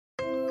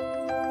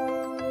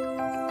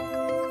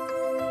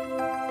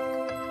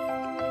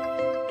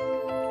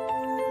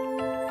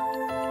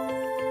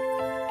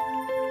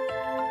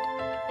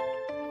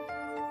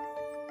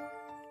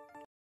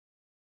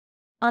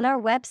On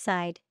our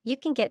website, you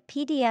can get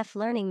PDF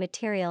learning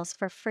materials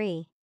for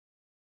free.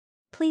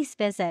 Please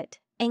visit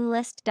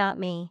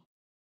englist.me.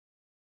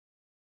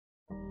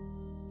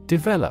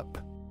 Develop.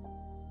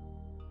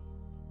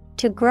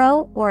 To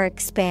grow or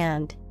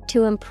expand,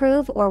 to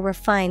improve or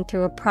refine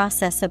through a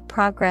process of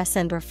progress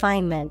and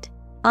refinement,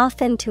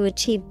 often to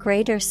achieve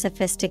greater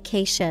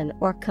sophistication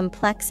or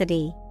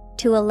complexity,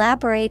 to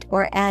elaborate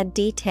or add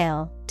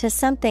detail to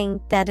something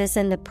that is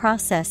in the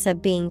process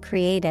of being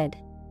created.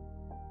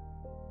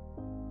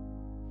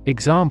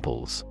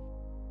 Examples: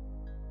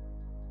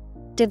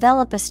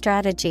 Develop a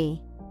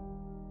strategy.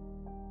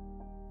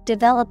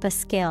 Develop a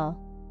skill.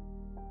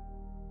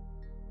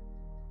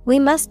 We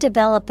must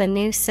develop a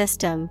new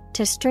system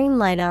to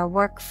streamline our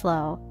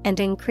workflow and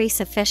increase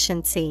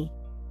efficiency.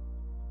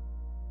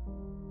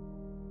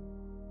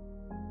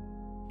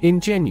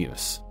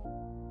 Ingenuous.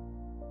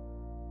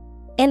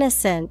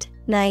 Innocent,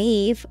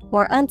 naive,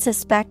 or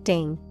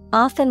unsuspecting,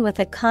 often with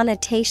a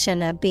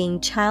connotation of being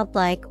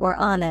childlike or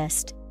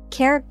honest,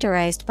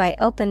 characterized by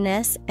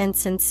openness and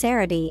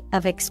sincerity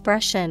of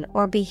expression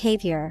or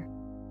behavior.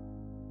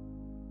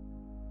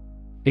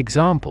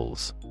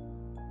 Examples: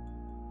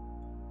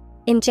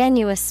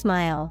 Ingenuous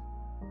smile.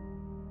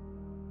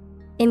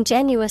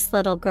 Ingenuous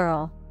little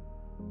girl.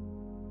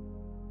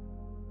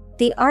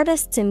 The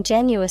artist's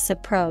ingenuous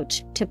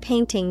approach to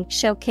painting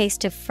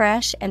showcased a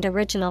fresh and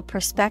original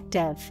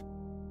perspective.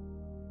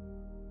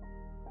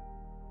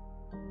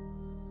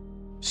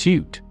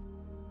 Suit.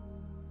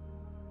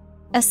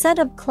 A set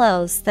of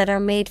clothes that are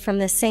made from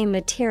the same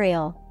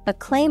material, a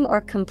claim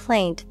or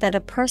complaint that a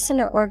person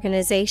or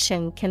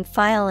organization can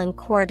file in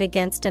court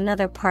against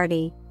another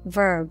party.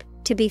 Verb,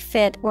 to be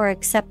fit or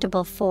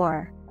acceptable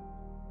for.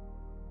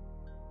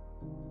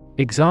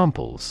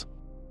 Examples: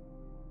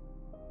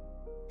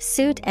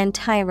 Suit and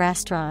tie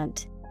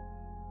restaurant.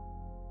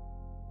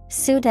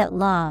 Suit at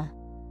law.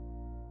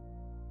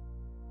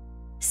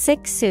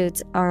 6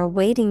 suits are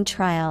awaiting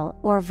trial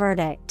or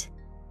verdict.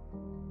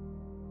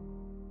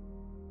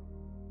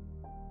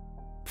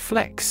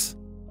 Flex.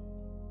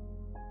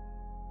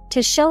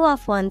 To show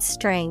off one's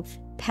strength,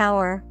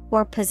 power,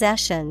 or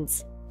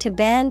possessions, to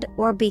bend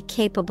or be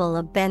capable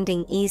of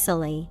bending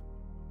easily.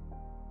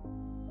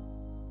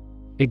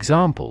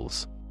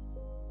 Examples: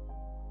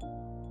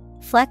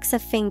 Flex a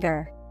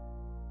finger.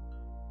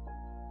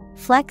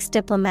 Flex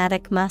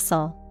diplomatic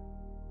muscle.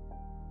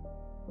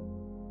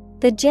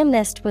 The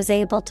gymnast was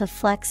able to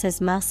flex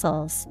his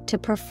muscles to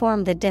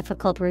perform the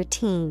difficult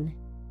routine.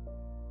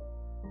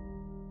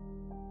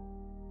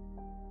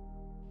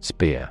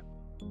 Spear.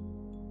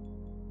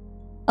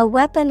 A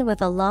weapon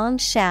with a long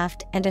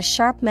shaft and a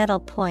sharp metal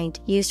point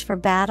used for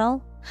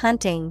battle,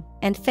 hunting,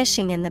 and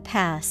fishing in the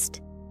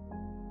past.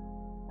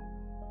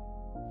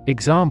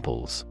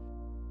 Examples: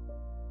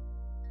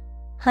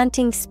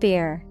 Hunting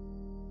spear.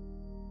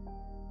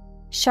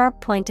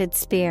 Sharp-pointed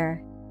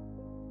spear.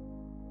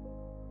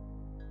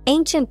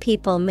 Ancient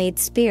people made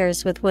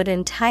spears with wood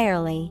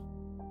entirely.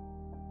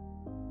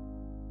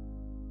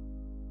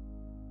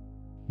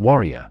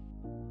 Warrior.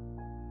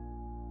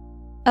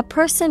 A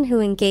person who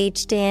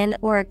engaged in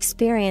or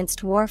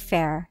experienced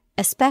warfare,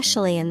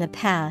 especially in the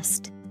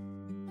past.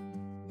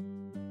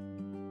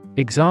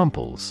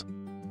 Examples: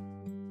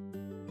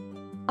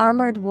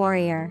 Armored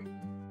warrior.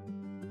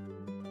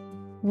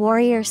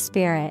 Warrior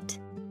spirit.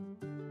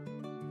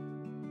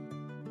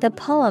 The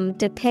poem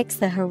depicts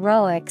the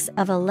heroics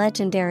of a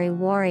legendary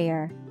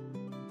warrior.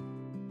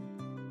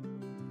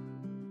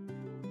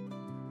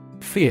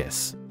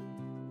 Fierce.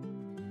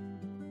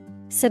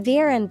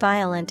 Severe and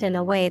violent in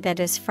a way that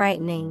is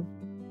frightening.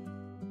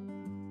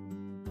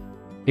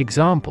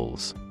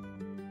 Examples: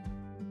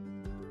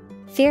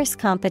 Fierce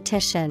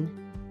competition.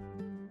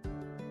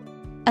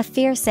 A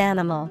fierce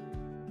animal.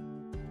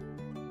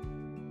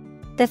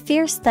 The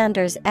fierce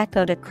thunders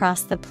echoed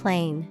across the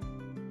plain.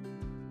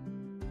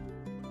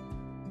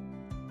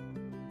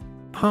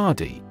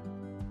 Hardy.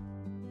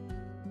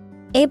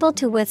 Able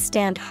to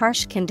withstand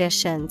harsh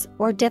conditions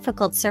or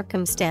difficult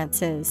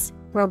circumstances,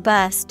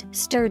 robust,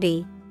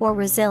 sturdy, or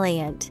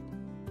resilient.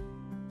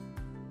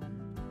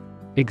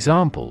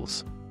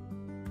 Examples: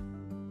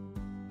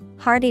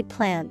 Hardy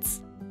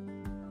plants.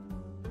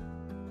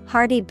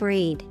 Hardy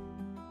breed.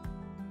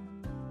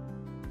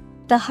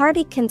 The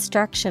hardy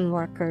construction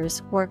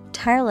workers worked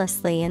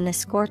tirelessly in the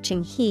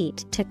scorching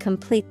heat to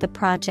complete the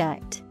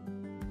project.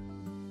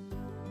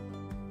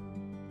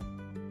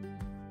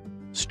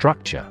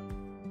 Structure.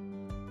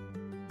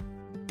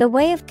 The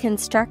way of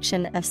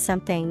construction of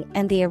something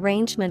and the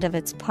arrangement of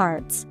its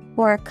parts,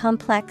 or a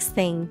complex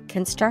thing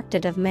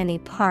constructed of many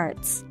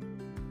parts.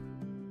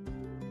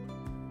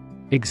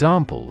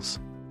 Examples: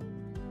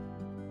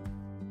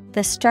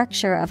 The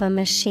structure of a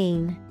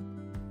machine.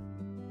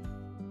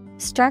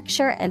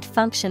 Structure and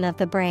function of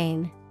the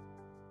brain.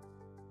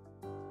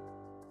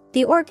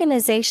 The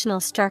organizational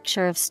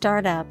structure of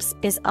startups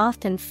is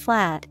often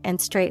flat and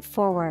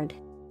straightforward.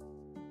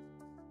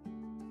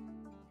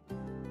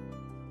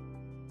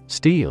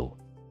 Steel.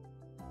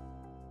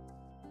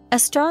 A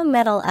strong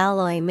metal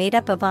alloy made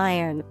up of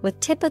iron with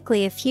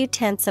typically a few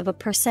tenths of a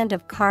percent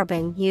of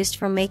carbon used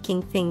for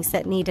making things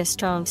that need a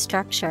strong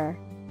structure.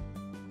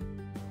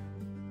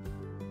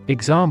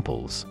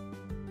 Examples: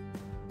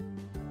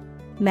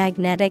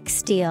 Magnetic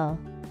steel,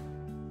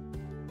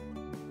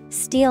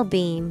 steel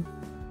beam.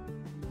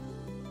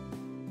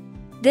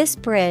 This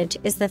bridge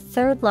is the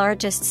third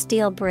largest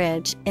steel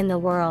bridge in the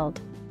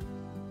world.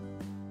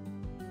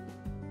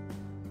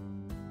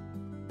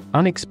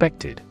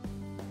 Unexpected.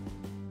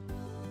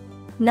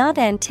 Not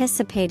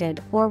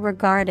anticipated or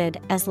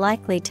regarded as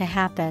likely to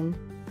happen.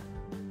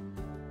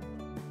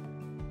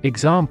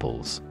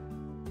 Examples: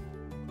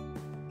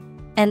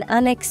 An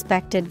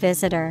unexpected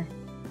visitor.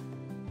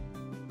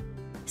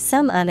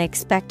 Some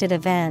unexpected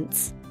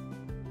events.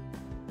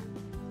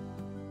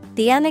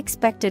 The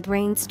unexpected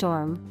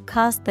rainstorm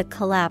caused the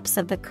collapse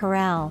of the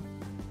corral.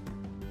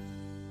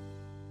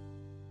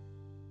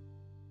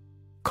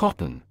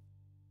 Cotton.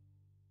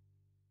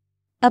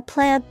 A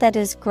plant that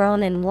is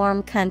grown in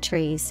warm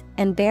countries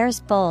and bears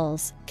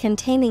bolls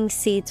containing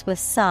seeds with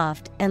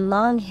soft and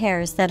long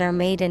hairs that are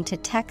made into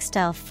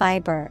textile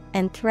fiber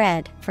and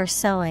thread for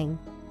sewing.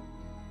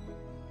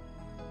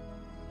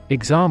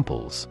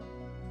 Examples: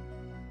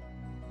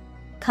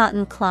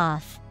 Cotton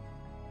cloth.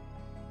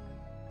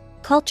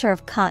 Culture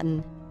of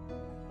cotton.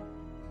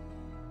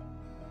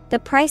 The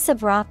price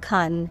of raw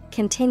cotton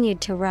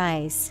continued to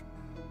rise.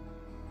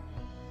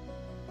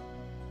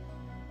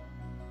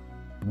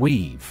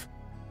 Weave.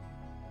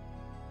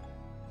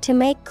 To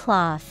make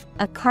cloth,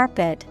 a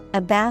carpet,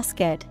 a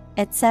basket,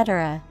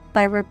 etc.,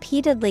 by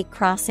repeatedly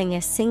crossing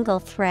a single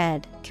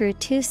thread through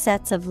two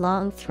sets of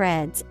long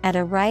threads at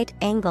a right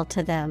angle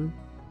to them.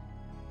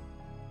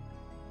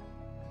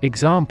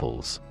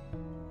 Examples: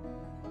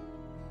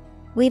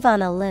 Weave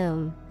on a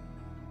loom.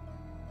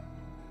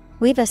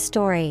 Weave a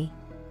story.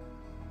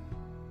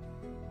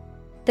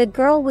 The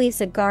girl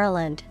weaves a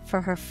garland for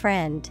her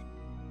friend.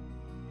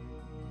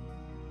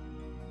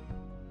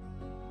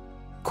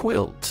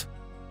 Quilt.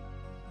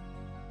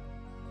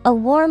 A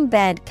warm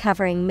bed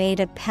covering made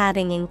of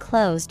padding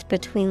enclosed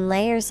between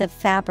layers of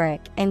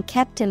fabric and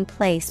kept in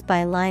place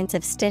by lines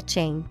of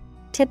stitching,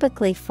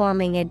 typically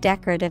forming a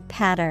decorative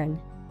pattern.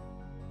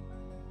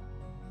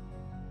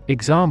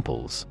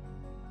 Examples: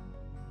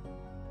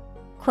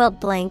 Quilt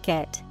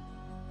blanket.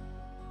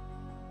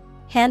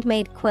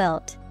 Handmade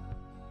quilt.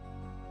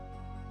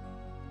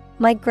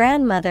 My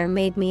grandmother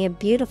made me a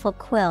beautiful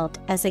quilt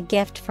as a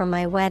gift for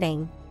my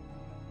wedding.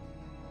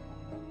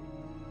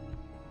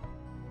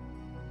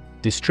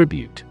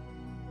 Distribute.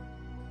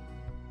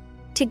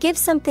 To give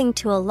something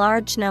to a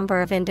large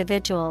number of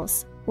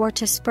individuals, or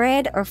to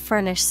spread or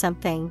furnish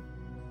something.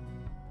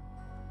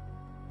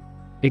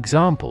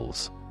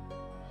 Examples: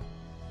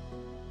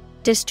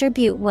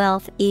 Distribute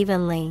wealth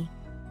evenly.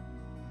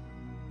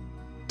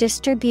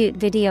 Distribute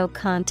video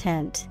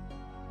content.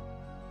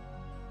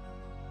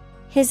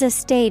 His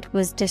estate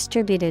was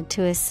distributed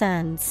to his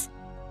sons.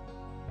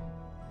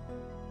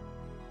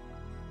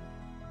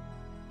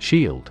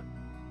 Shield.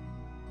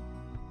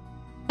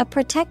 A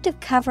protective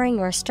covering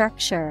or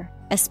structure,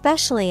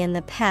 especially in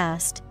the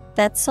past,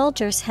 that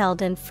soldiers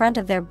held in front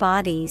of their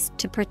bodies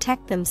to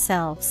protect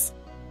themselves.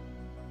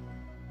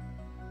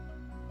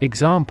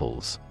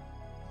 Examples: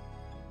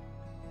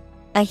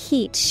 A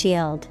heat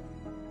shield.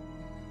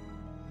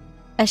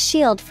 A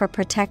shield for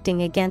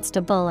protecting against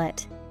a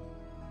bullet.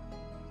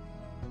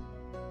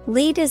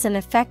 Lead is an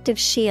effective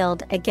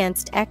shield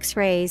against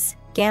X-rays,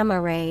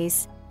 gamma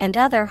rays, and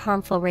other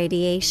harmful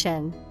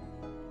radiation.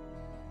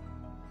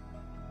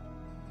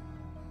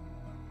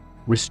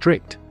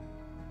 Restrict.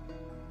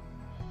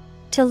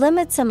 To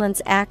limit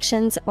someone's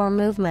actions or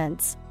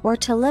movements, or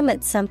to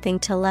limit something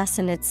to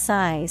lessen its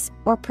size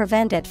or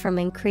prevent it from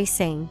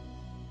increasing.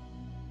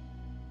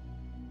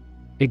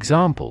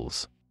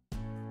 Examples: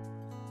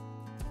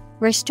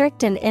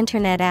 Restrict an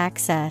internet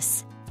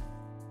access.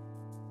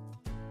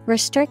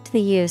 Restrict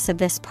the use of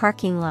this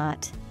parking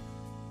lot.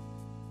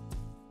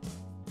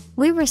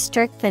 We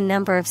restrict the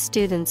number of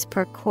students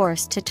per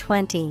course to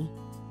 20.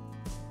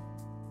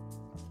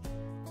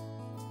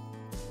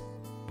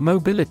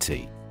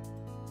 Mobility.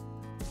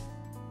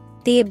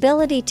 The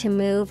ability to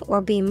move or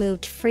be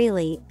moved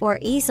freely or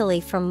easily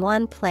from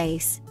one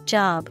place,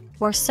 job,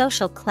 or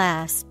social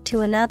class to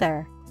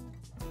another.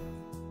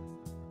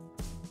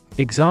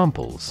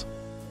 Examples: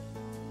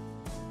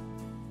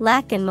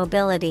 Lack in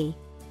mobility.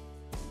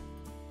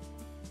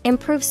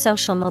 Improve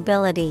social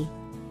mobility.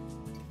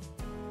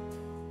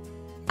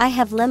 I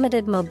have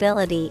limited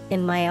mobility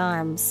in my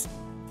arms.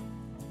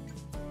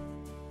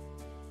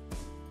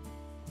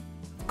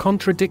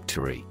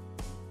 Contradictory.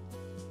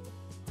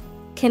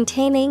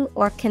 Containing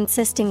or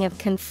consisting of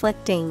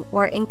conflicting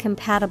or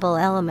incompatible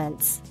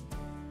elements.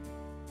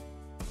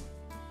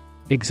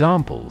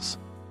 Examples: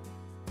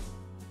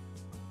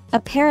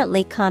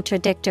 Apparently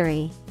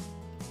contradictory.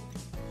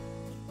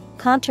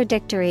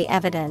 Contradictory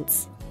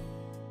evidence.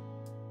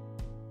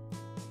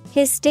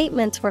 His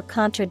statements were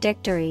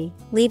contradictory,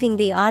 leaving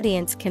the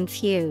audience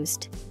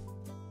confused.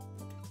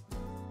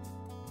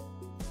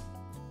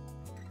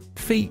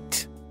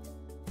 Feat.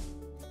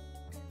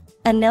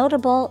 A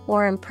notable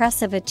or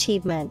impressive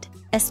achievement,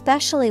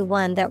 especially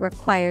one that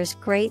requires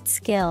great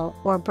skill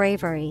or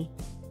bravery.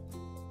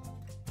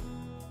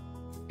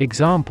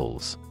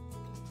 Examples: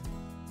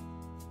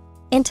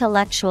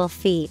 Intellectual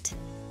feat.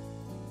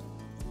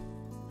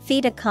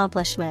 Feat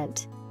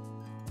accomplishment.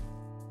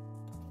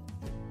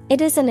 It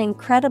is an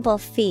incredible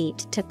feat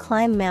to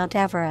climb Mount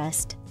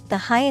Everest, the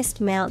highest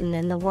mountain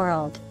in the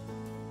world.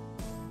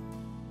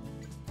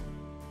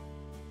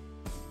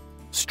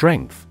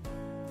 Strength.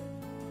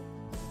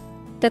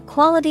 The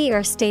quality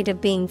or state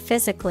of being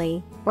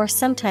physically, or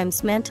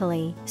sometimes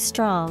mentally,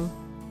 strong.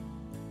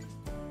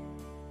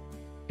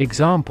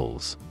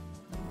 Examples: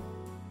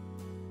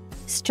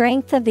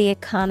 Strength of the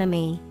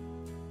economy.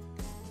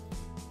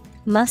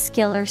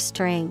 Muscular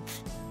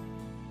strength.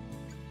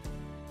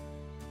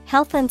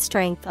 Health and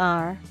strength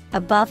are,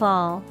 above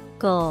all,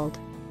 gold.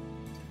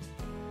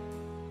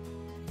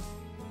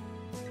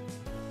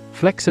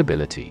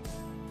 Flexibility.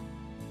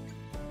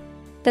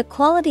 The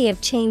quality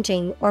of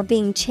changing or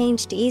being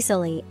changed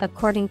easily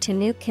according to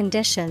new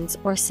conditions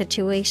or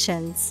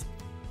situations.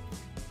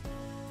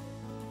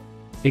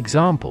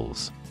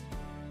 Examples: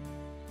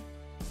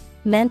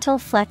 Mental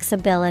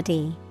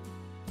flexibility.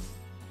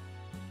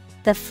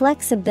 The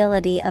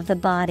flexibility of the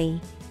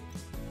body.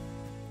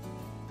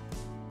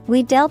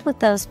 We dealt with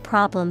those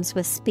problems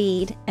with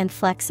speed and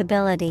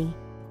flexibility.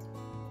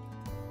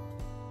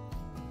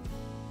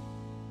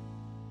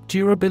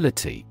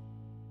 Durability.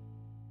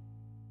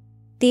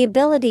 The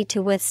ability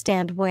to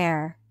withstand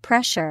wear,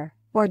 pressure,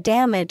 or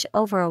damage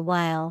over a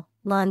while.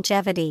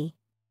 Longevity.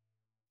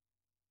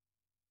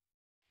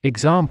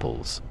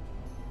 Examples: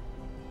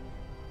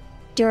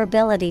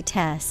 Durability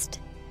test.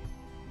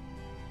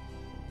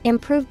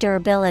 Improve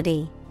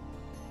durability.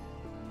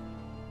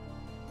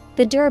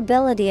 The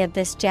durability of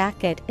this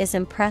jacket is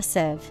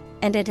impressive,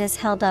 and it has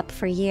held up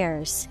for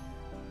years.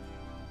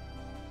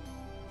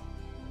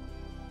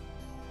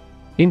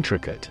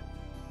 Intricate.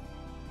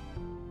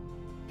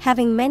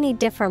 Having many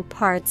different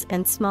parts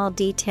and small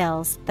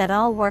details that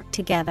all work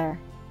together.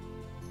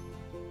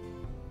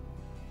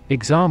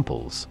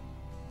 Examples: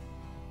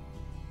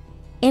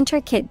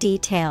 Intricate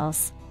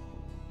details.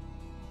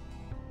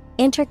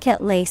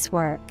 Intricate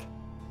lacework.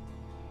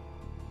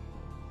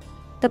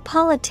 The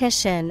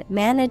politician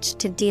managed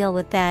to deal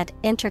with that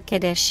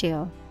intricate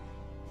issue.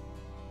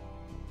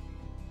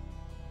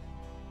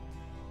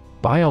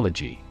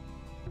 Biology.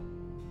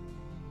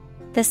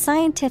 The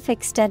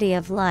scientific study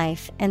of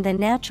life and the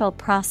natural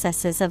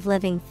processes of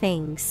living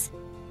things.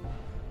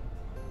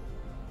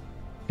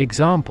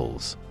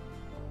 Examples: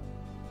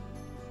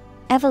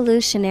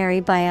 Evolutionary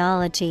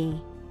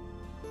biology.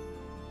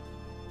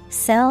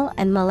 Cell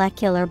and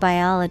molecular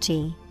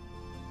biology.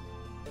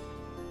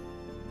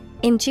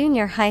 In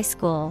junior high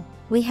school,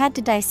 we had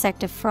to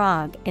dissect a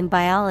frog in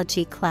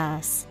biology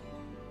class.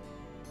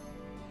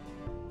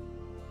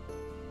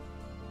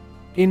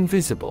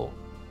 Invisible.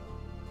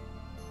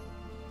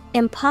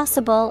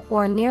 Impossible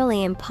or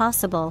nearly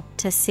impossible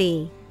to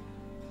see.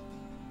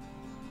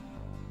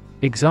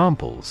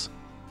 Examples: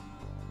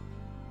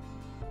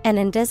 An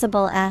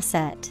invisible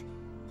asset.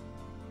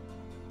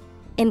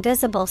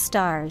 Invisible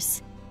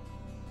stars.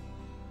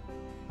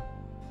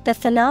 The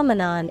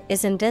phenomenon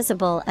is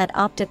invisible at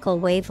optical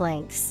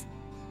wavelengths.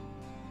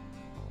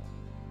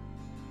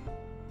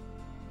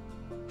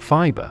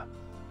 Fiber.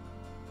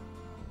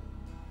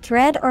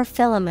 Thread or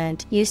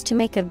filament used to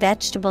make a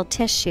vegetable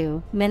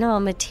tissue, mineral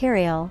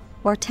material,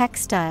 or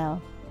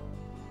textile.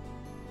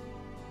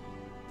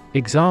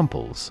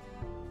 Examples: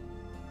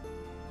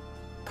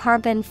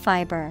 Carbon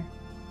fiber.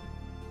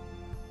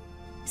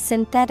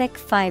 Synthetic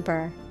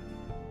fiber.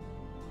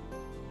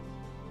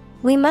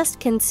 We must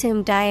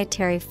consume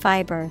dietary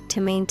fiber to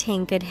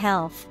maintain good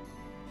health.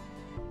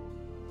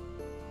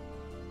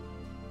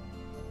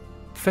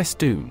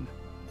 Festoon.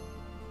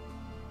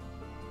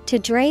 To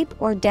drape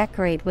or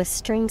decorate with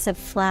strings of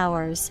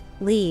flowers,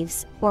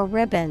 leaves, or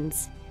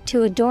ribbons,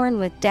 to adorn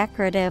with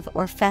decorative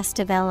or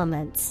festive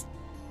elements.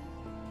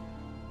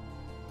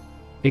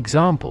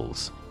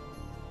 Examples: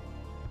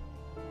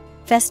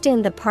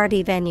 Festoon the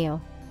party venue.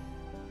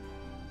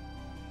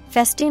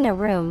 Festoon a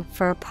room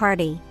for a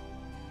party.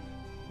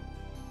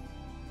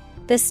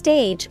 The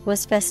stage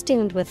was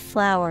festooned with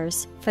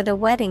flowers for the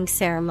wedding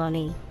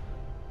ceremony.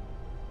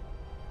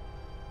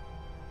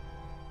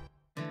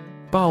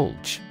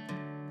 Bulge.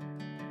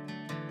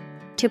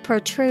 To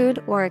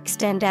protrude or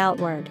extend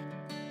outward.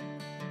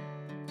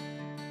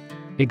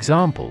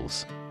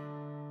 Examples: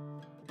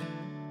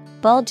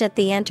 Bulge at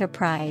the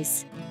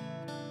enterprise.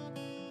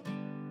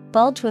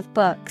 Bulge with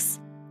books.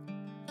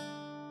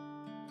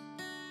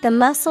 The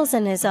muscles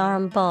in his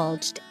arm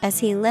bulged as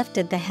he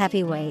lifted the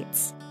heavy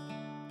weights.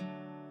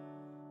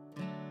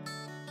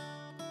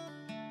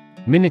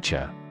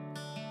 Miniature.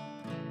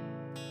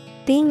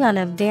 Being on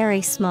a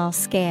very small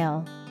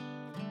scale.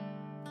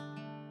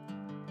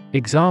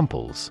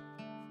 Examples: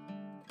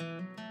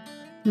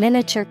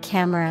 Miniature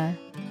camera.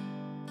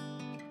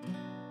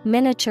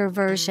 Miniature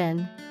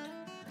version.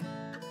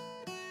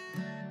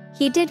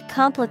 He did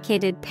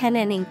complicated pen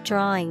and ink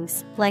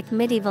drawings like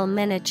medieval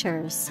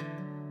miniatures.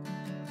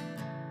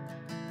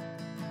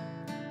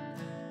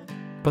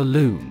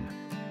 Balloon.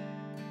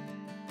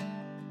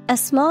 A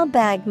small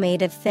bag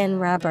made of thin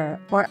rubber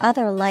or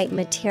other light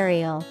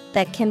material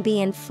that can be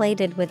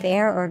inflated with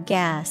air or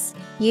gas,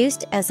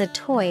 used as a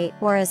toy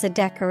or as a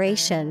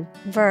decoration.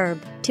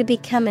 Verb, to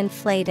become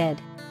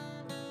inflated.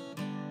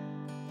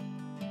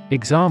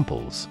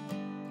 Examples: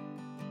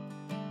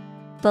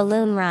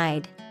 Balloon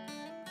ride.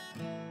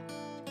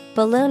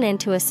 Balloon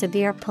into a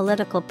severe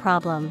political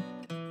problem.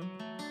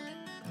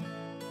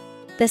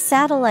 The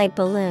satellite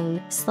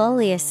balloon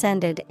slowly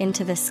ascended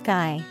into the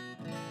sky.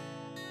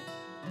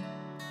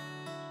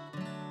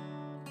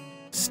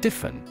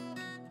 Stiffen.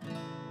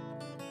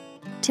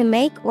 To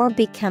make or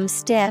become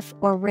stiff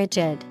or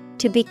rigid,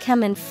 to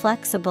become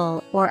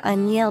inflexible or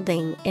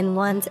unyielding in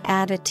one's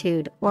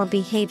attitude or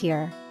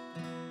behavior.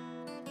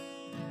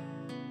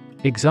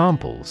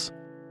 Examples: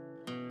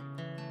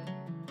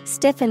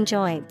 Stiffen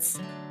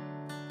joints.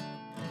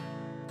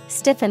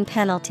 Stiffen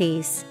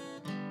penalties.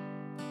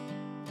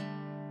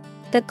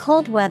 The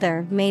cold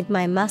weather made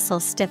my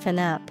muscles stiffen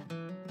up.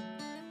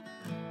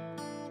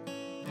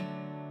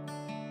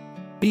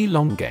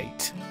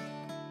 Elongate.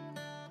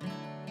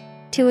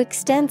 To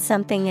extend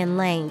something in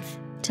length,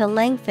 to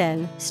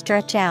lengthen,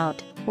 stretch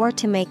out, or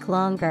to make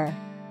longer.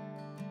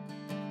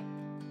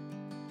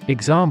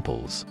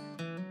 Examples: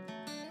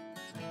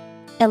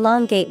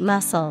 Elongate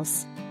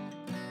muscles.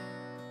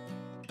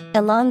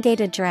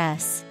 Elongate a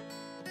dress.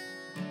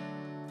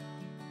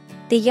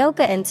 The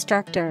yoga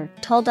instructor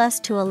told us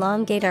to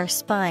elongate our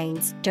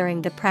spines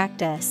during the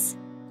practice.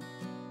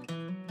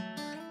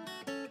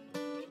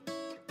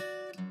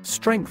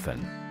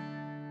 Strengthen.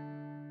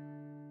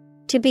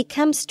 To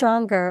become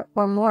stronger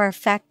or more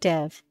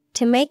effective,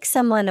 to make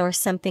someone or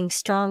something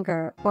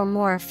stronger or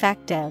more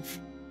effective.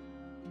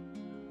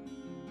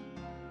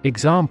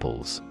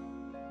 Examples: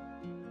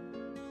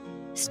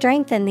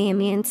 Strengthen the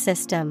immune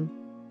system.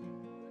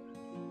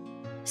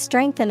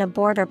 Strengthen a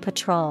border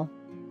patrol.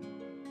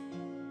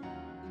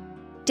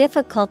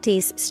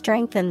 Difficulties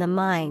strengthen the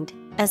mind,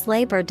 as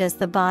labor does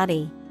the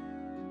body.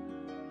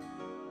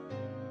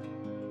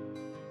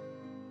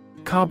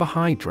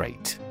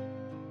 Carbohydrate.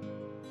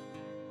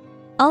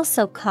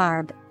 Also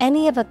carb,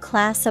 any of a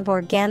class of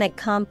organic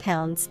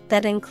compounds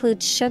that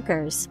include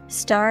sugars,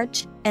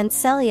 starch, and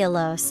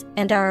cellulose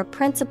and are a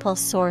principal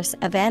source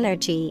of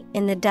energy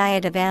in the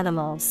diet of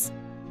animals.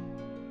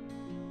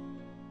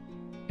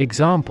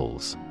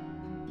 Examples: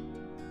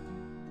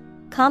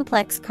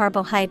 Complex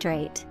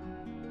carbohydrate.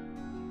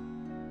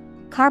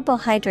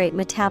 Carbohydrate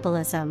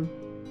metabolism.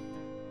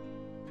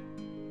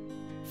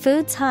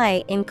 Foods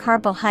high in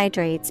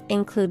carbohydrates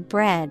include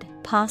bread,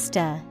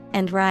 pasta,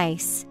 and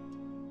rice.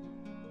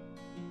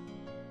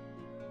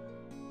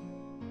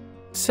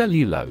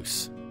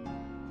 Cellulose.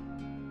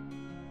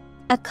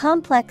 A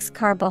complex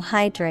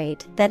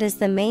carbohydrate that is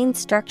the main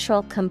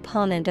structural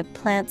component of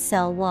plant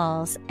cell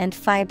walls and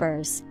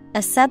fibers,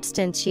 a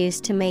substance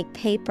used to make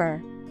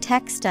paper,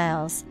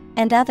 textiles,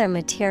 and other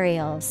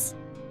materials.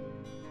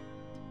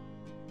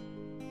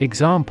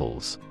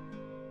 Examples: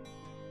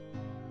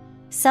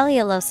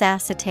 Cellulose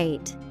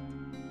acetate.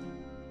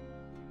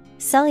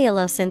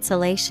 Cellulose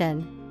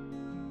insulation.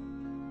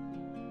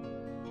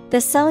 The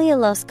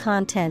cellulose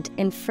content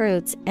in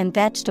fruits and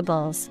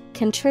vegetables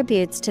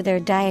contributes to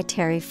their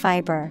dietary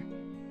fiber.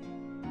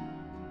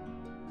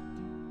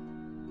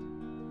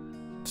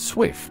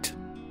 Swift.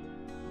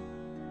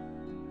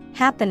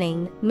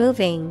 Happening,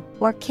 moving,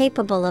 or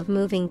capable of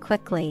moving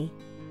quickly.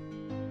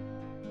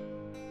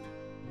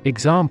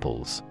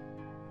 Examples: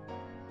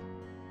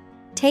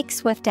 Take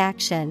swift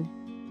action.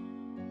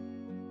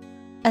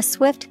 A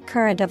swift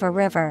current of a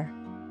river.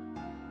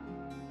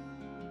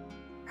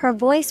 Her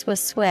voice was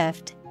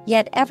swift,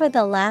 yet ever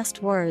the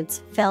last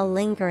words fell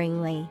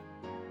lingeringly.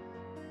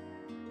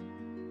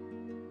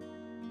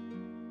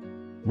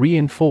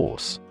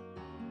 Reinforce.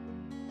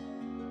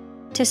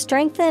 To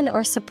strengthen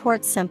or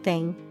support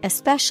something,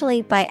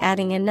 especially by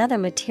adding another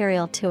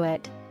material to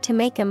it, to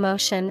make a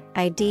motion,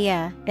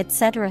 idea,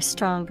 etc.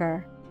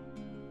 stronger.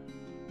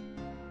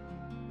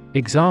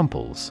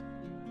 Examples: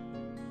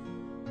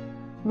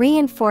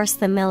 Reinforce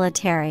the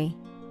military.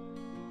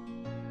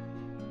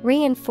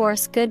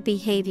 Reinforce good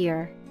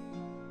behavior.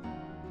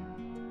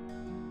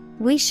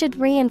 We should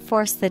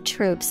reinforce the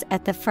troops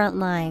at the front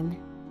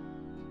line.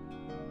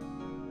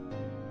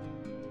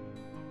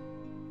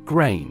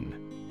 Grain.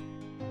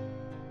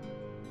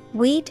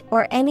 Wheat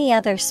or any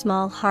other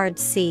small hard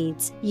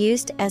seeds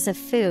used as a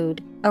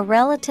food, a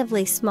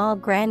relatively small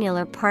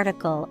granular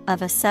particle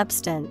of a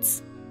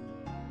substance.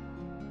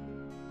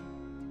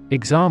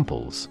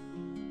 Examples: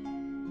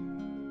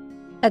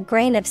 A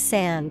grain of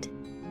sand.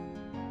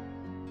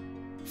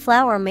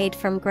 Flour made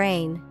from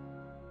grain.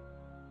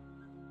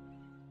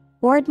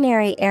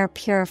 Ordinary air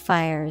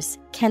purifiers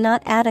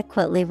cannot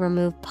adequately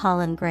remove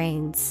pollen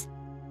grains.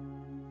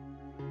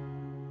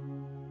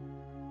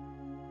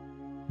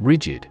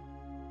 Rigid.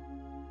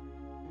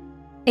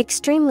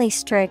 Extremely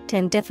strict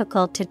and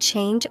difficult to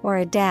change or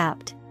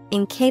adapt,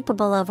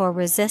 incapable of or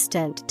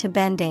resistant to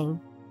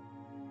bending.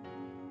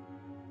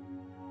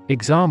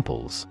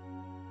 Examples: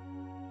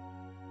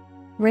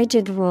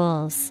 Rigid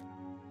rules.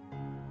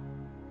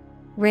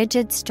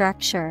 Rigid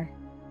structure.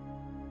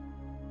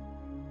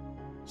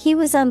 He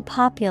was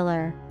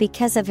unpopular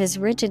because of his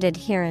rigid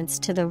adherence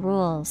to the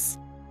rules.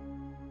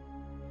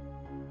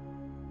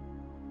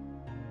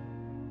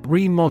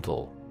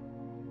 Remodel.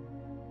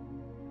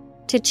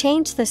 To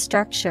change the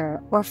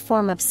structure or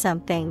form of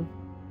something.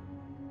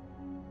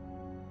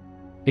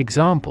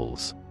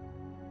 Examples: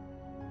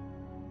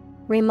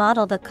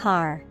 Remodel the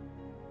car.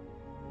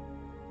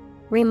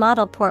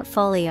 Remodel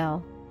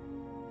portfolio.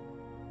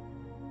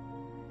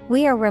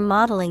 We are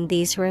remodeling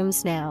these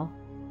rooms now.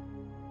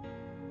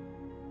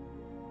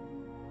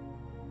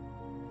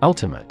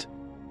 Ultimate.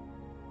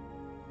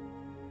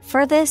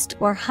 Furthest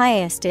or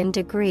highest in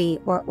degree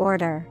or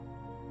order.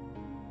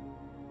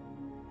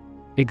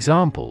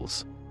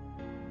 Examples: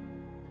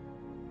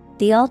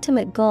 The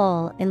ultimate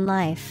goal in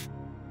life.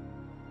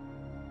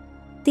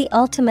 The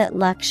ultimate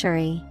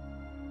luxury.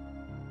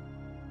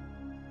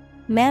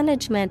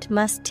 Management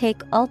must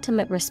take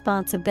ultimate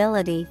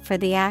responsibility for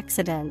the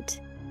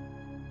accident.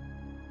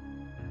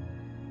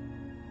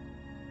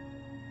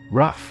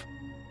 Rough.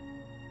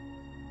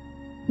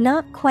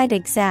 Not quite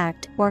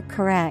exact or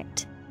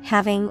correct,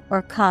 having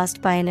or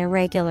caused by an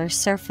irregular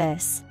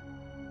surface.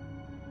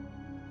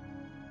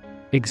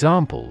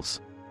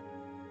 Examples: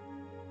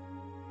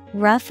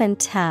 Rough and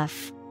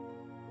tough.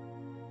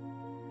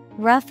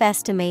 Rough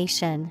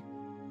estimation.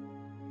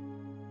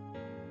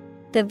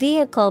 The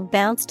vehicle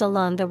bounced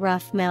along the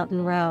rough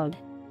mountain road.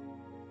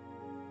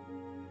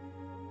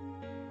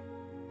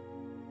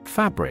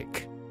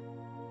 Fabric.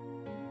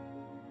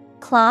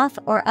 Cloth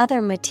or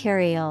other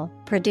material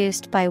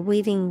produced by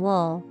weaving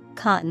wool,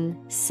 cotton,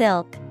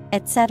 silk,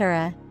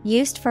 etc.,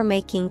 used for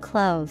making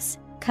clothes,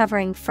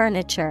 covering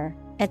furniture,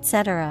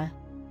 etc.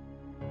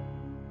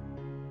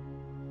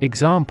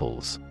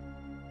 Examples: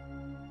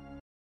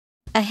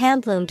 A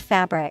hand-loomed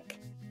fabric.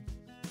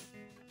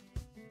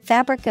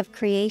 Fabric of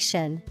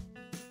creation.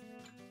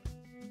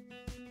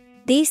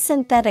 These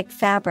synthetic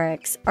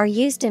fabrics are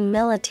used in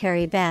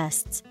military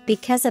vests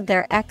because of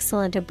their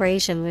excellent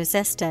abrasion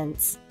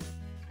resistance.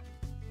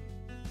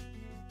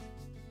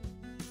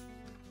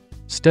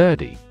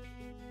 Sturdy.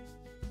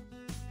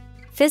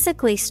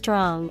 Physically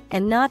strong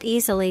and not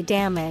easily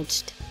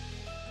damaged.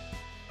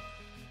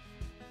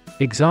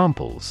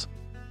 Examples: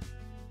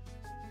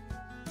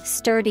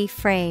 Sturdy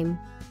frame.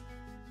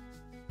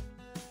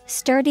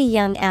 Sturdy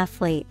young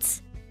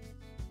athletes.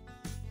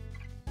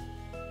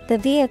 The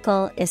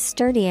vehicle is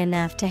sturdy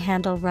enough to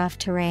handle rough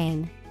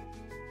terrain.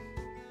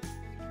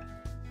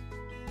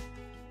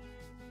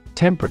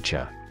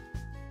 Temperature.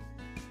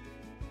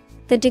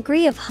 The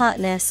degree of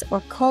hotness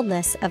or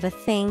coldness of a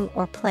thing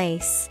or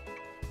place.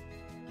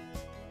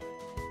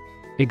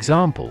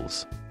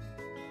 Examples: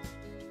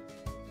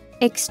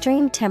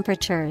 Extreme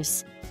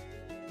temperatures.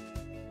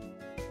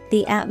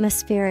 The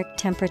atmospheric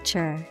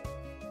temperature.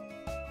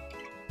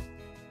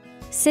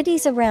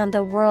 Cities around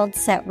the world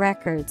set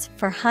records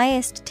for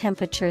highest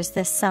temperatures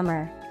this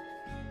summer.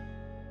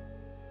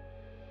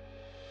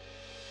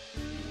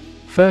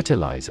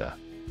 Fertilizer.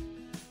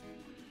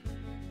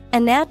 A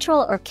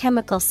natural or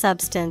chemical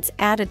substance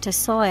added to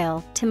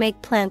soil to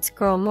make plants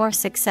grow more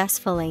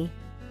successfully.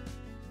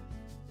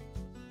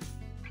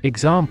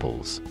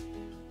 Examples: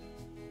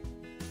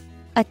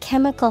 A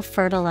chemical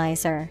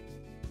fertilizer.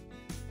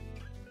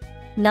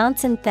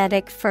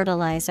 Non-synthetic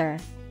fertilizer.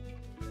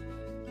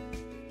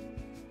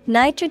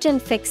 Nitrogen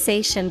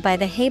fixation by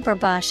the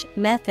Haber-Bosch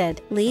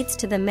method leads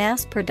to the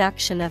mass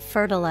production of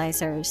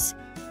fertilizers.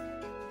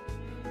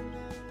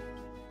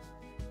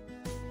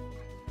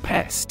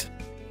 Pest.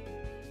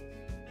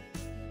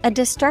 A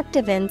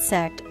destructive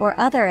insect or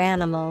other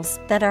animals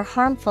that are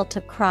harmful to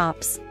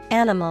crops,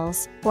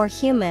 animals, or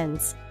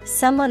humans,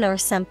 someone or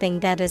something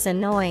that is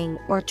annoying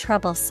or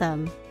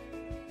troublesome.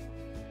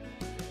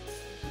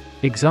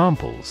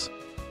 Examples: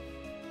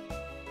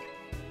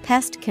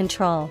 Pest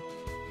control.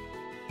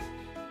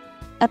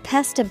 A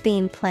pest of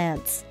bean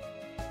plants.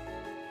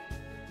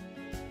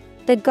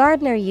 The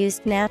gardener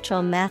used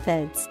natural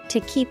methods to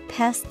keep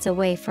pests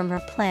away from her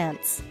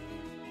plants.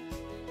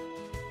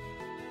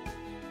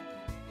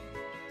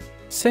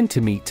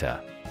 Centimeter.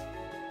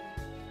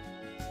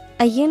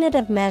 A unit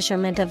of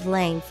measurement of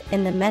length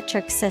in the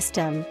metric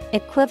system,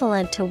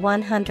 equivalent to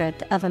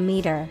 1/100th of a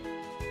meter.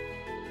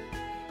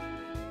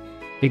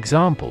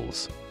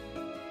 Examples: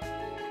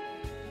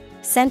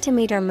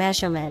 Centimeter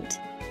measurement.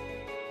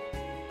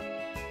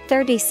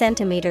 30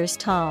 centimeters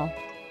tall.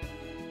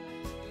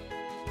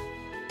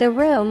 The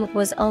room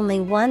was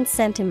only 1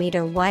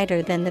 centimeter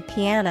wider than the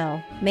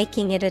piano,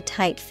 making it a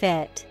tight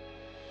fit.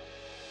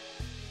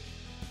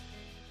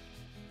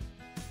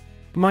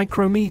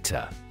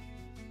 Micrometer.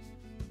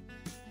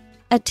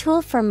 A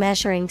tool for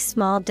measuring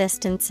small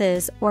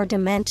distances or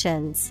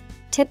dimensions,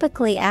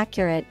 typically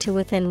accurate to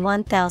within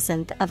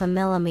 1/1000th of a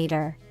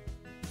millimeter.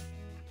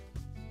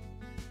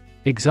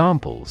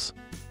 Examples: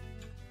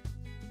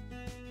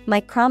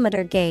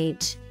 Micrometer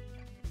gauge.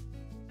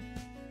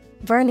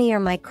 Vernier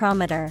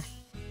micrometer.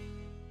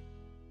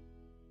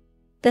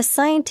 The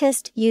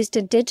scientist used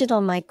a digital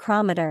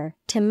micrometer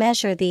to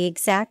measure the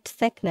exact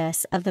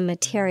thickness of the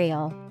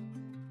material.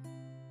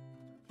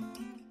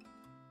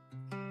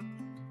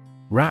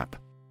 Wrap.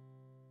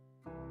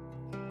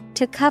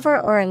 To cover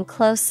or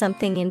enclose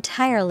something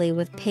entirely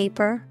with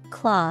paper,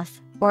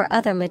 cloth, or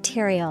other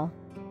material.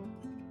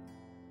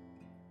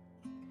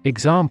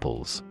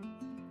 Examples: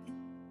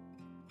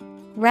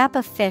 Wrap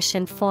a fish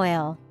in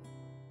foil.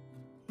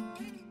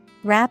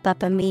 Wrap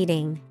up a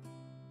meeting.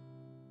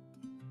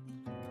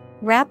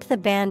 Wrap the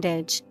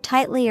bandage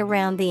tightly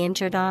around the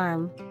injured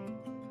arm.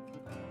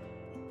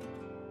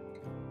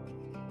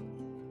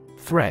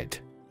 Thread.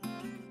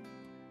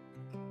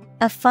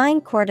 A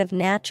fine cord of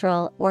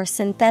natural or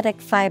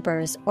synthetic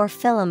fibers or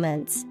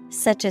filaments,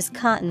 such as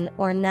cotton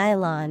or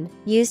nylon,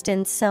 used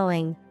in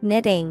sewing,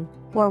 knitting,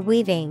 or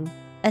weaving.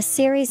 A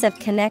series of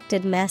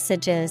connected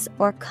messages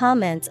or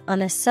comments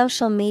on a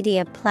social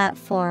media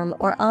platform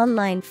or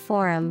online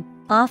forum,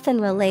 often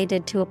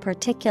related to a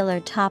particular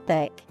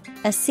topic.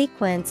 A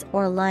sequence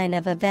or line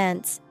of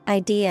events,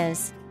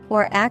 ideas,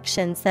 or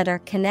actions that are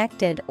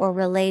connected or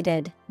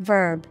related.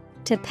 Verb.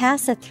 To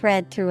pass a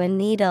thread through a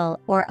needle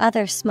or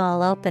other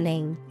small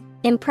opening,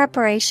 in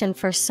preparation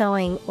for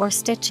sewing or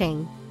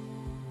stitching.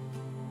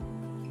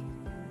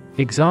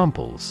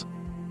 Examples: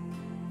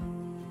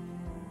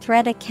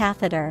 Thread a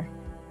catheter.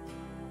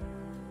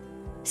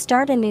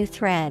 Start a new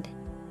thread.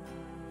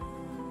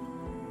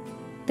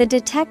 The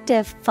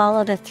detective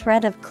followed a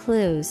thread of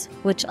clues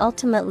which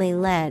ultimately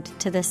led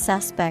to the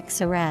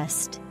suspect's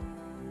arrest.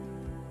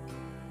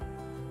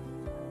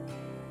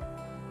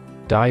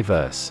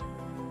 Diverse.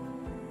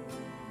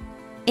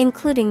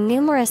 Including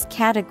numerous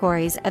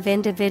categories of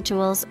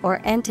individuals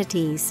or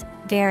entities,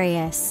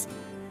 various.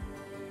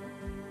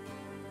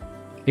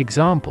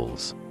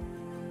 Examples: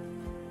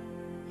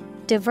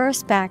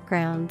 Diverse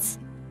backgrounds.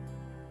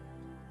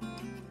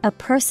 A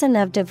person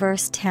of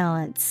diverse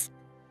talents.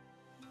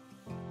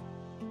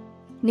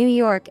 New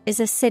York is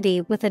a city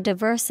with a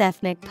diverse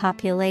ethnic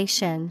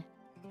population.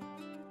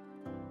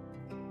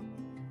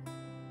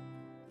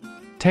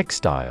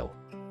 Textile.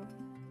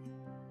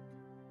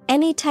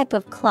 Any type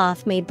of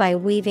cloth made by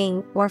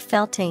weaving or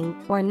felting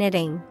or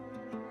knitting.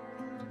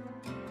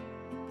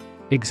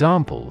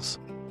 Examples: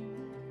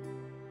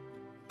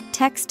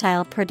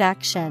 Textile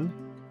production.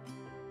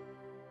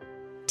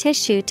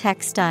 Tissue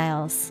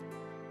textiles.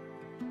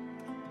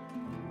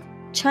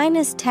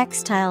 China's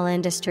textile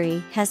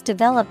industry has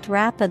developed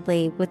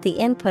rapidly with the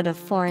input of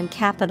foreign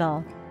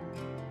capital.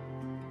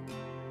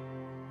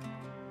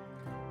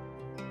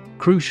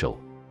 Crucial.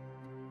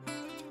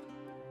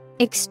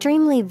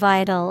 Extremely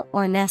vital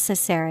or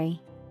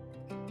necessary.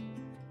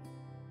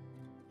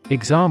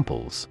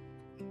 Examples: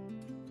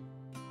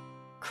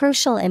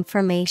 Crucial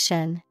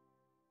information.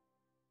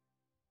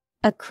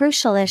 A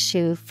crucial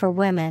issue for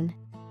women.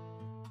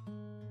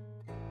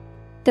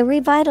 The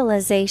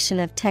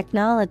revitalization of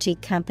technology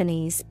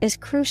companies is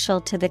crucial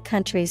to the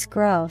country's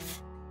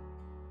growth.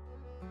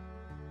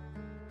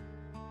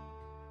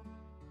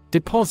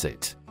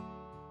 Deposit.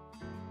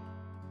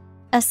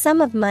 A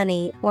sum of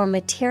money or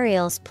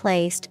materials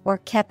placed or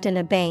kept in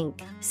a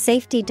bank,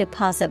 safety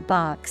deposit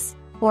box,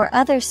 or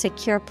other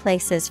secure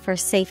places for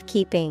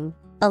safekeeping.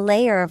 A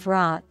layer of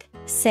rock,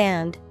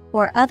 sand,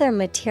 or other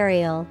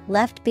material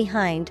left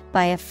behind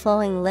by a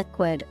flowing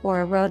liquid or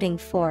eroding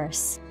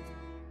force.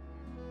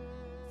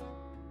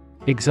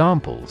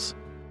 Examples: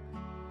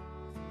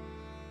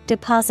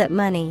 Deposit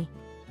money.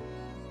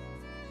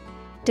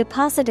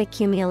 Deposit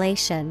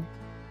accumulation.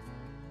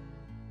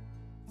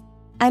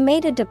 I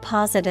made a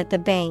deposit at the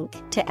bank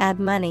to add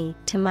money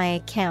to my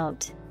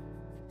account.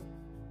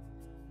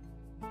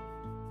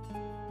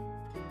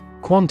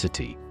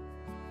 Quantity.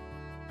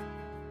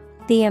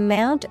 The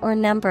amount or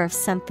number of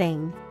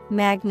something,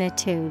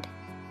 magnitude.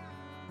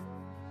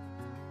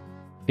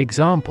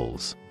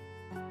 Examples: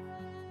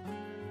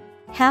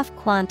 Half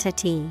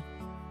quantity.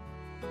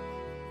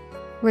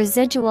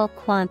 Residual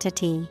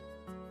quantity.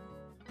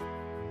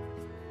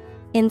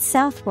 In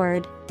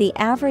southward, the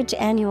average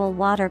annual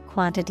water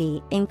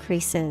quantity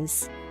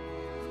increases.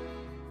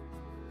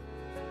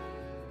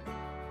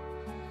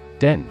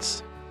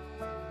 Dense.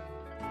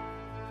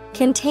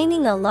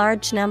 Containing a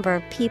large number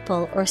of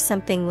people or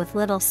something with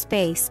little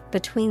space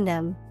between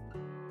them.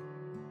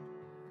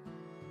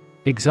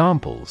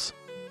 Examples: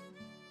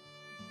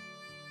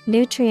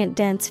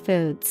 Nutrient-dense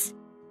foods.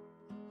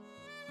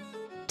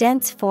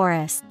 Dense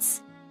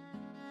forests.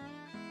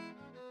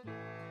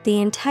 The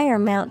entire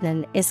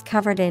mountain is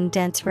covered in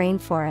dense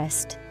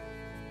rainforest.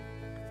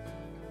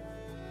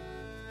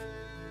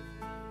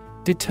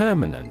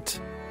 Determinant.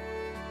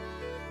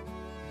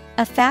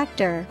 A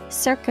factor,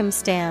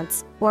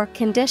 circumstance, or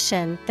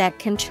condition that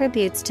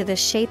contributes to the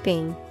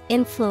shaping,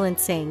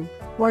 influencing,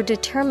 or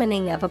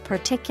determining of a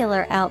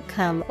particular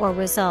outcome or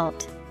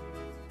result.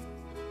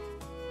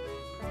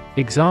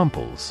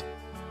 Examples: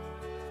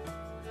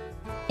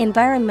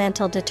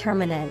 Environmental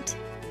determinant.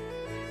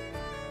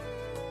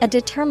 A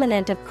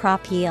determinant of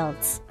crop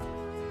yields.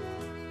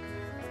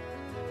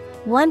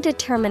 One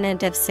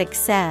determinant of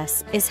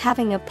success is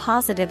having a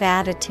positive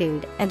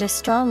attitude and a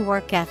strong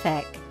work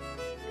ethic.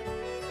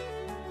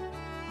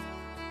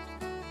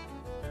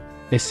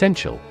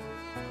 Essential.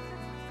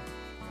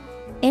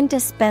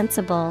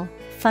 Indispensable,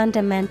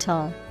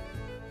 fundamental.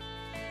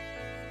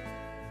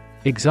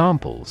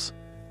 Examples: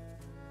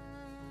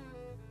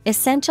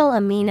 Essential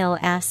amino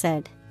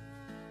acid.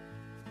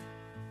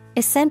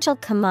 Essential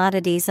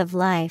commodities of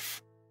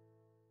life.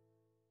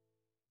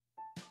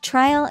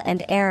 Trial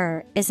and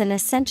error is an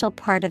essential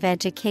part of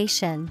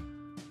education.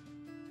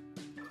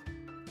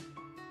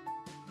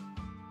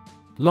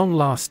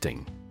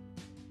 Long-lasting.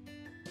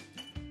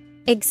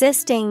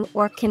 Existing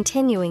or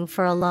continuing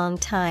for a long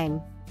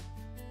time.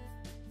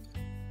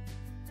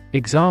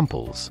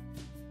 Examples: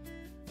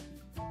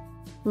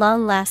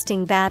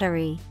 Long-lasting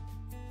battery.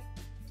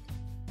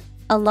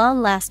 A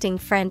long-lasting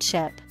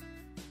friendship.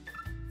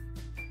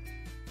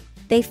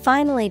 They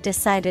finally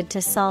decided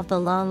to solve the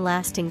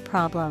long-lasting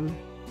problem.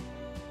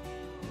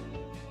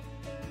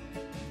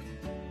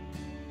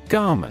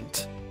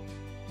 Garment.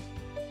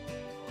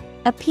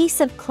 A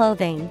piece of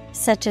clothing,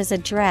 such as a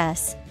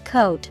dress,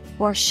 coat,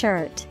 or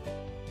shirt.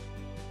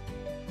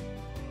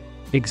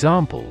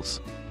 Examples: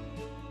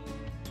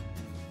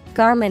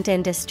 Garment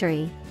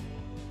industry.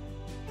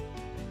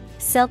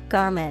 Silk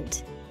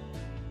garment.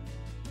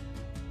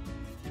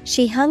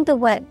 She hung the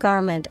wet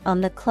garment on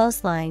the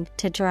clothesline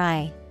to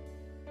dry.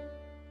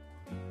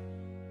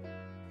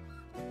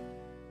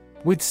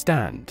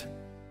 Withstand.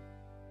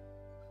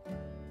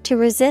 To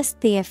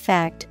resist the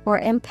effect or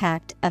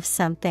impact of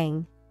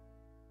something.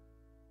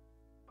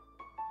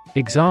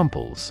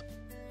 Examples: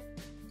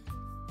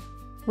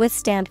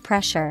 Withstand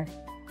pressure.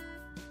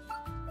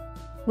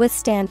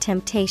 Withstand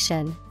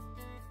temptation.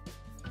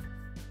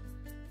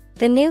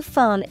 The new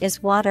phone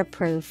is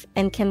waterproof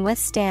and can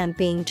withstand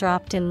being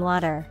dropped in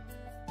water.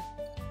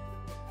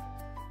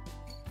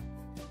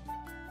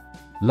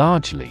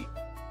 Largely.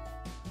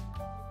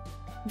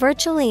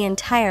 Virtually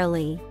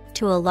entirely,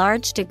 to a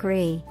large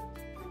degree.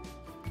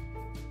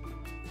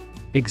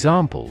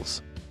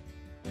 Examples: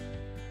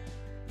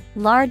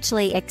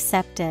 Largely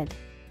accepted.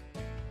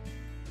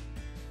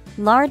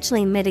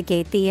 Largely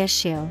mitigate the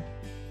issue.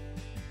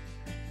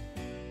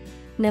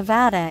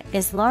 Nevada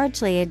is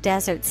largely a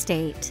desert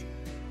state.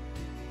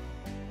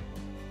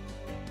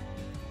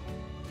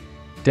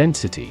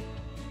 Density.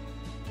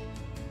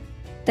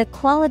 The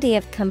quality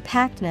of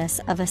compactness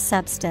of a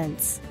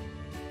substance.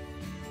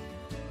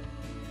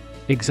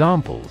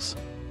 Examples: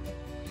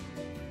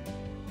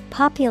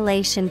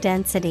 Population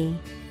density.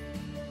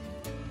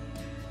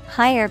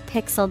 Higher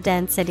pixel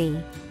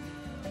density.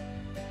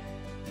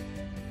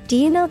 Do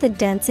you know the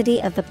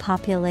density of the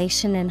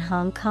population in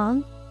Hong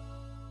Kong?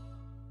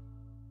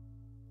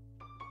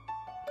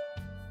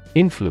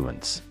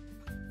 Influence.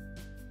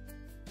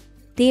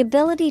 The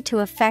ability to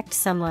affect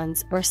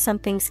someone's or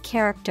something's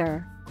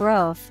character,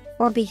 growth,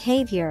 or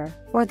behavior,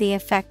 or the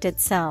effect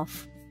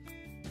itself.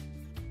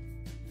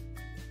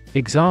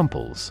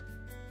 Examples: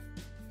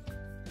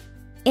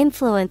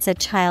 Influence a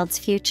child's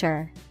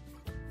future.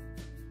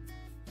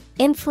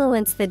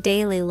 Influence the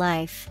daily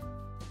life.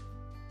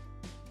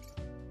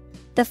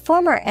 The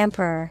former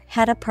emperor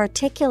had a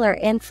particular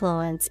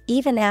influence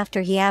even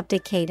after he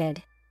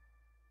abdicated.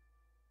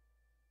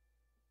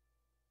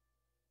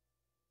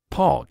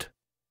 Pod.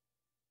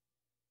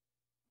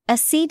 A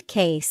seed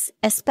case,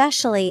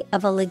 especially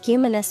of a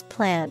leguminous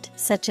plant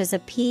such as a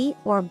pea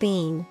or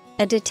bean,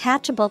 a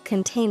detachable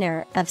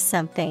container of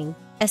something,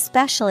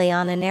 especially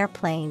on an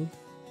airplane.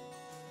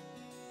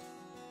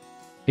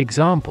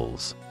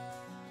 Examples: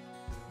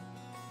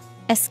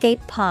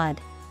 Escape pod.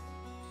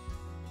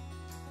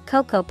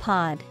 Cocoa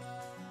pod.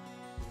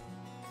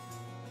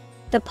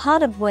 The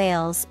pod of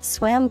whales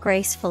swam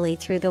gracefully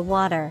through the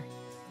water.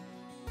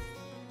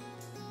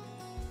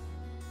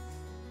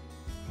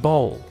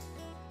 Bowl.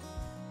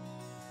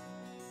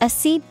 A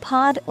seed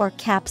pod or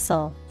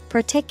capsule,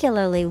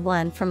 particularly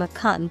one from a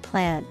cotton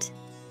plant.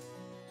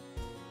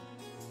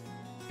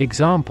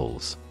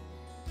 Examples: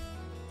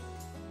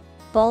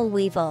 Boll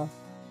weevil.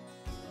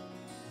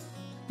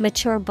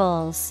 Mature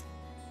bolls.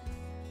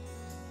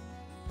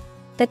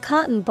 The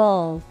cotton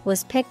boll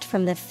was picked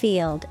from the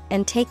field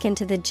and taken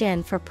to the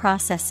gin for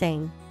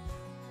processing.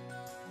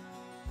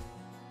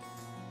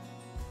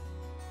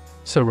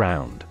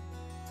 Surround.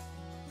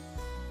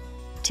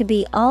 To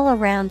be all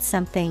around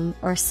something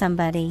or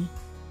somebody.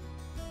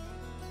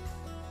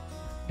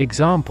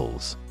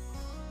 Examples: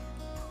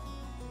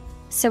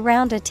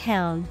 Surround a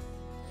town.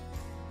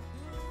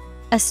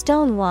 A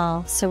stone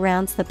wall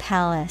surrounds the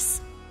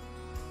palace.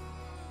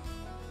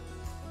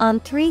 On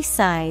 3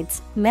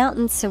 sides,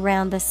 mountains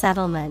surround the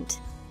settlement.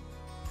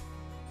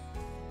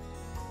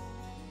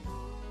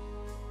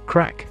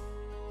 Crack.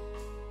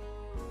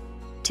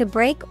 To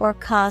break or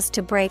cause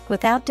to break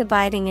without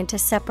dividing into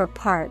separate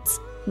parts.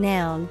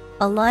 Noun,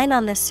 a line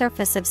on the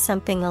surface of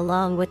something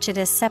along which it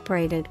is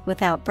separated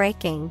without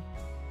breaking.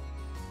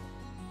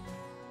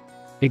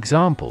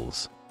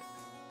 Examples: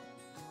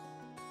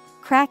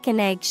 Crack an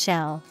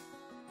eggshell.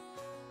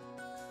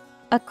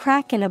 A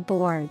crack in a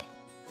board.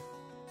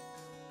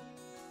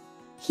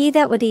 He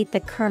that would eat the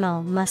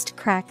kernel must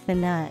crack the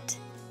nut.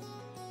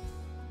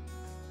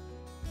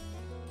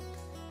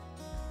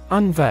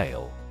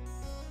 Unveil.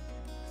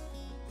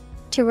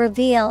 To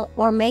reveal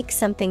or make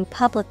something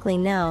publicly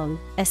known,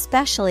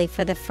 especially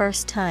for the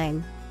first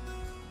time.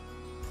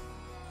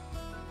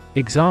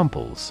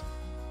 Examples: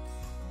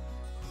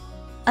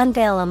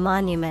 Unveil a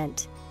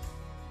monument.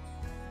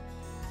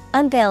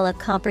 Unveil a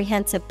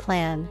comprehensive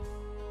plan.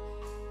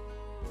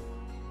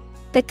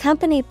 The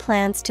company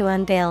plans to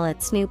unveil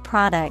its new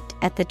product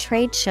at the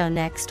trade show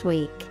next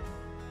week.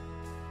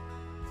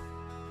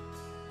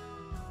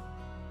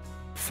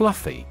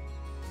 Fluffy.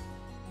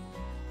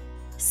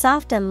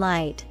 Soft and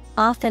light,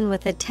 often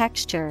with a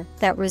texture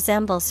that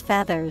resembles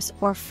feathers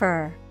or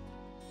fur.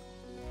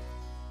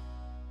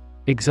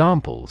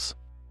 Examples: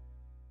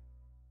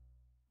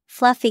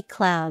 Fluffy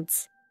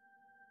clouds.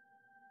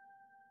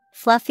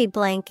 Fluffy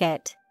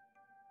blanket.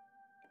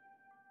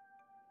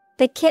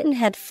 The kitten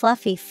had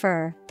fluffy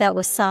fur that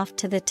was soft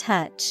to the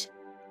touch.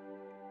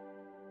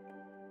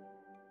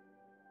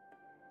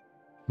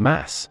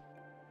 Mass.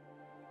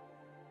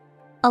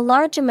 A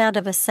large amount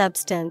of a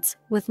substance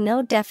with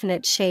no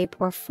definite shape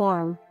or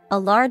form, a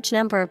large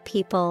number of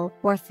people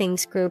or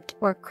things grouped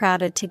or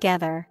crowded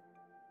together.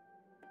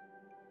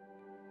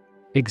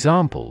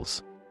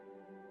 Examples: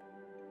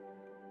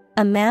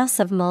 A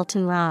mass of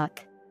molten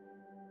rock.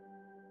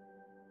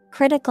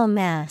 Critical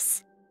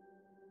mass.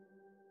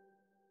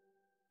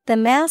 The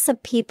mass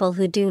of people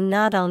who do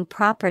not own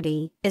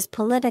property is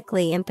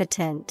politically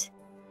impotent.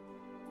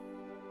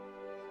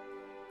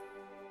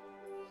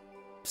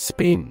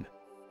 Spin.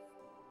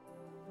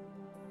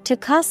 To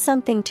cause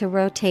something to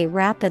rotate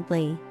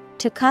rapidly,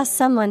 to cause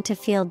someone to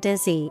feel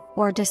dizzy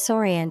or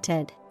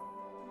disoriented.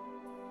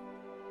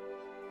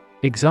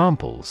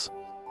 Examples: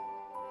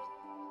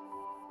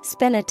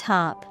 Spin a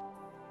top.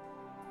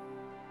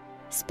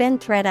 Spin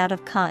thread out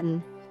of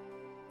cotton.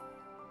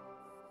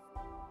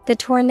 The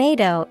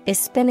tornado is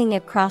spinning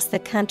across the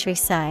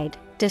countryside,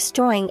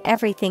 destroying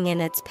everything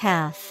in its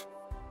path.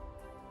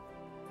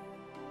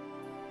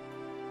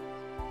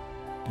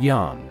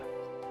 Yarn.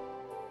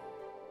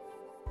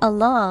 A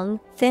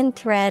long, thin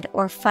thread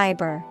or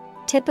fiber,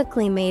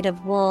 typically made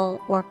of wool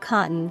or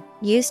cotton,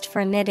 used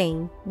for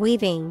knitting,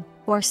 weaving,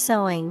 or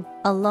sewing.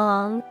 A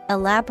long,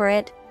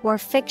 elaborate, or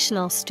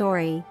fictional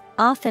story,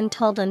 often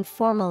told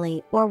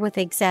informally or with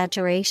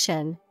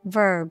exaggeration.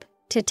 Verb,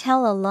 to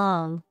tell a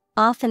long,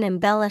 often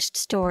embellished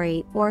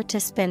story or to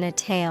spin a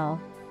tale.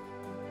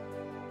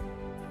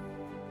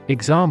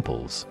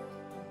 Examples: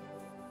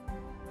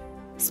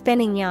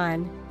 Spinning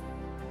yarn.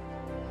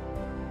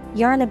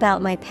 Yarn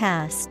about my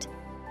past.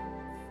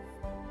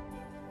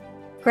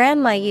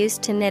 Grandma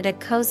used to knit a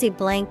cozy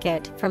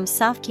blanket from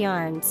soft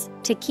yarns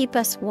to keep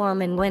us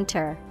warm in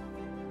winter.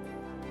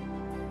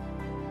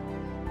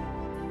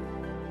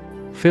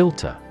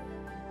 Filter.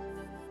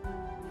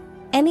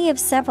 Any of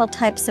several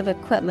types of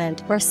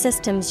equipment or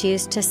systems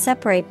used to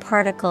separate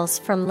particles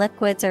from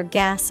liquids or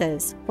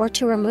gases, or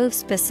to remove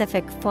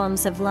specific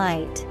forms of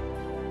light.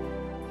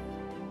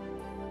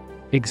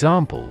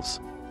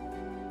 Examples: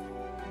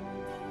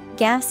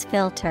 Gas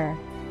filter.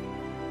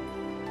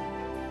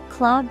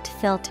 Clogged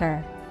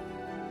filter.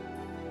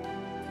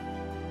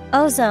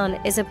 Ozone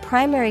is a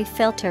primary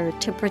filter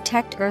to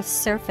protect Earth's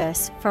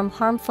surface from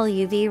harmful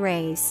UV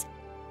rays.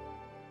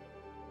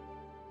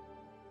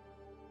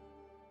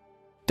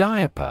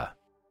 Diaper.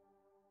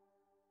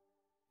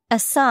 A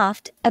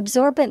soft,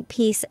 absorbent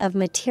piece of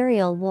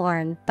material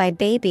worn by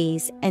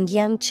babies and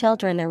young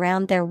children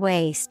around their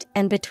waist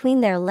and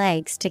between their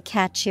legs to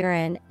catch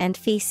urine and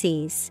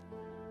feces.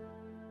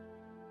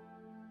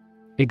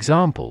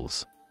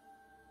 Examples: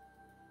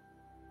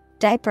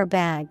 Diaper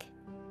bag.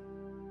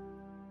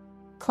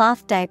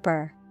 Cloth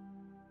diaper.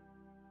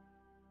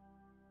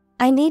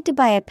 I need to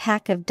buy a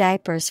pack of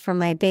diapers for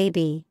my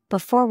baby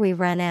before we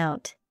run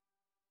out.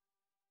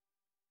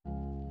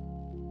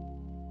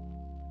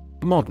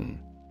 Modern.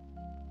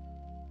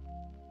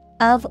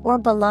 Of or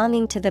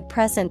belonging to the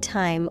present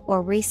time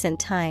or recent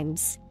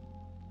times.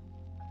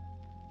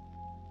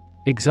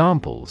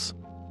 Examples: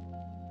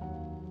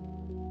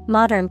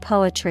 Modern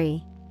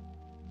poetry.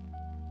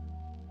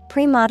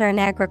 Pre-modern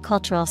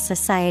agricultural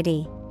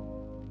society.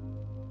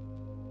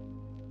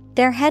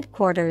 Their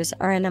headquarters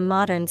are in a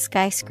modern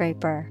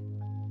skyscraper.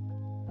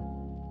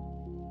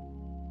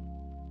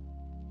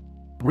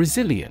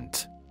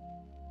 Resilient.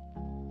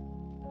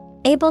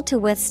 Able to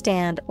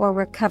withstand or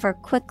recover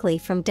quickly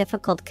from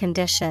difficult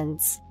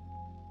conditions.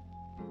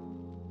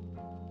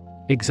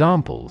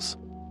 Examples: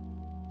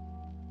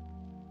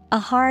 A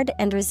hard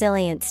and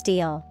resilient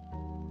steel.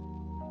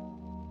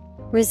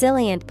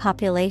 Resilient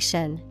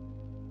population.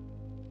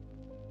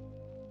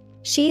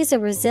 She is a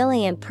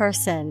resilient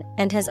person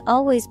and has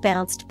always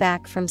bounced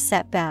back from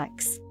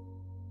setbacks.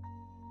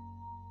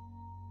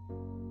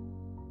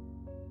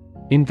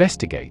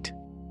 Investigate.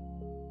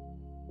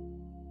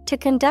 To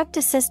conduct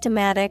a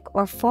systematic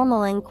or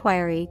formal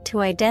inquiry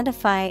to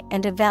identify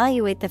and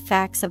evaluate the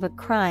facts of a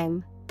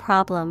crime,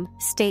 problem,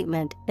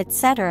 statement,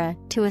 etc.,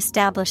 to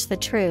establish the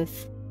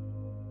truth.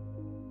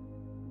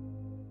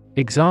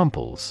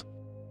 Examples: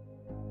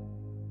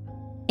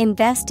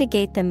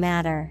 investigate the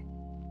matter,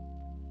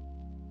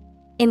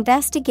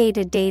 investigate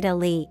a data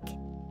leak.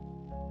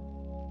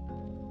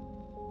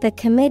 The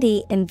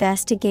committee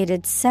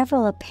investigated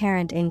several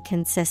apparent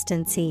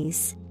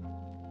inconsistencies.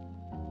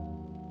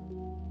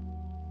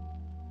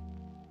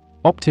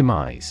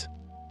 Optimize.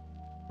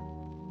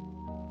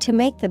 To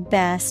make the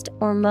best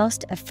or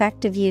most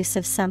effective use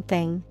of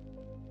something.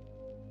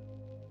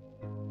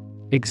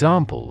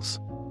 Examples: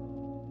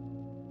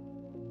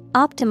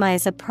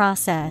 optimize a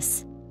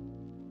process,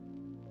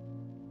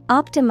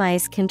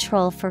 optimize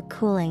control for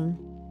cooling.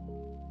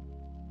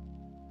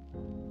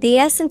 The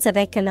essence of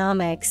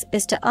economics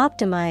is to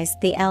optimize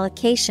the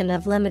allocation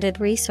of limited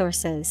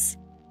resources.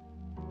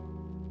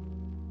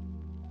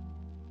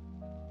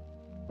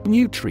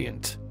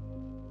 Nutrient.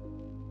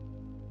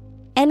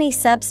 Any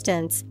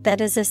substance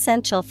that is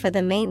essential for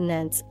the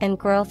maintenance and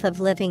growth of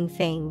living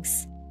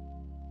things.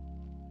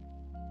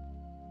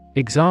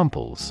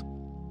 Examples: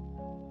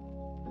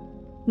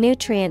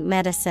 nutrient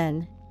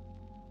medicine,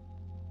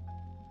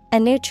 a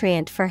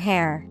nutrient for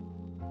hair.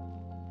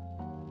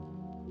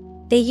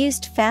 They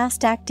used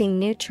fast-acting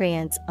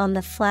nutrients on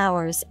the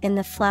flowers in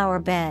the flower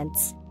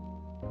beds.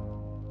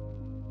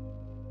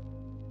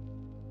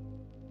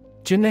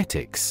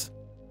 Genetics.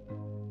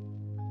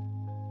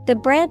 The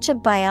branch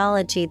of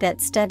biology that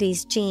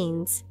studies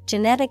genes,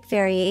 genetic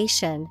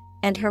variation,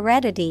 and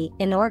heredity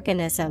in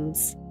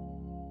organisms.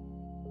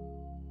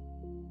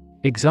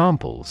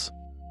 Examples: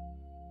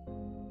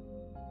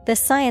 the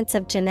science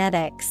of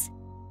genetics,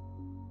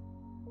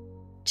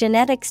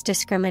 genetics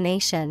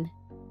discrimination.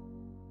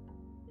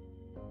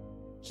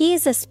 He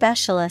is a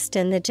specialist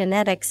in the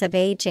genetics of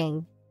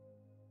aging.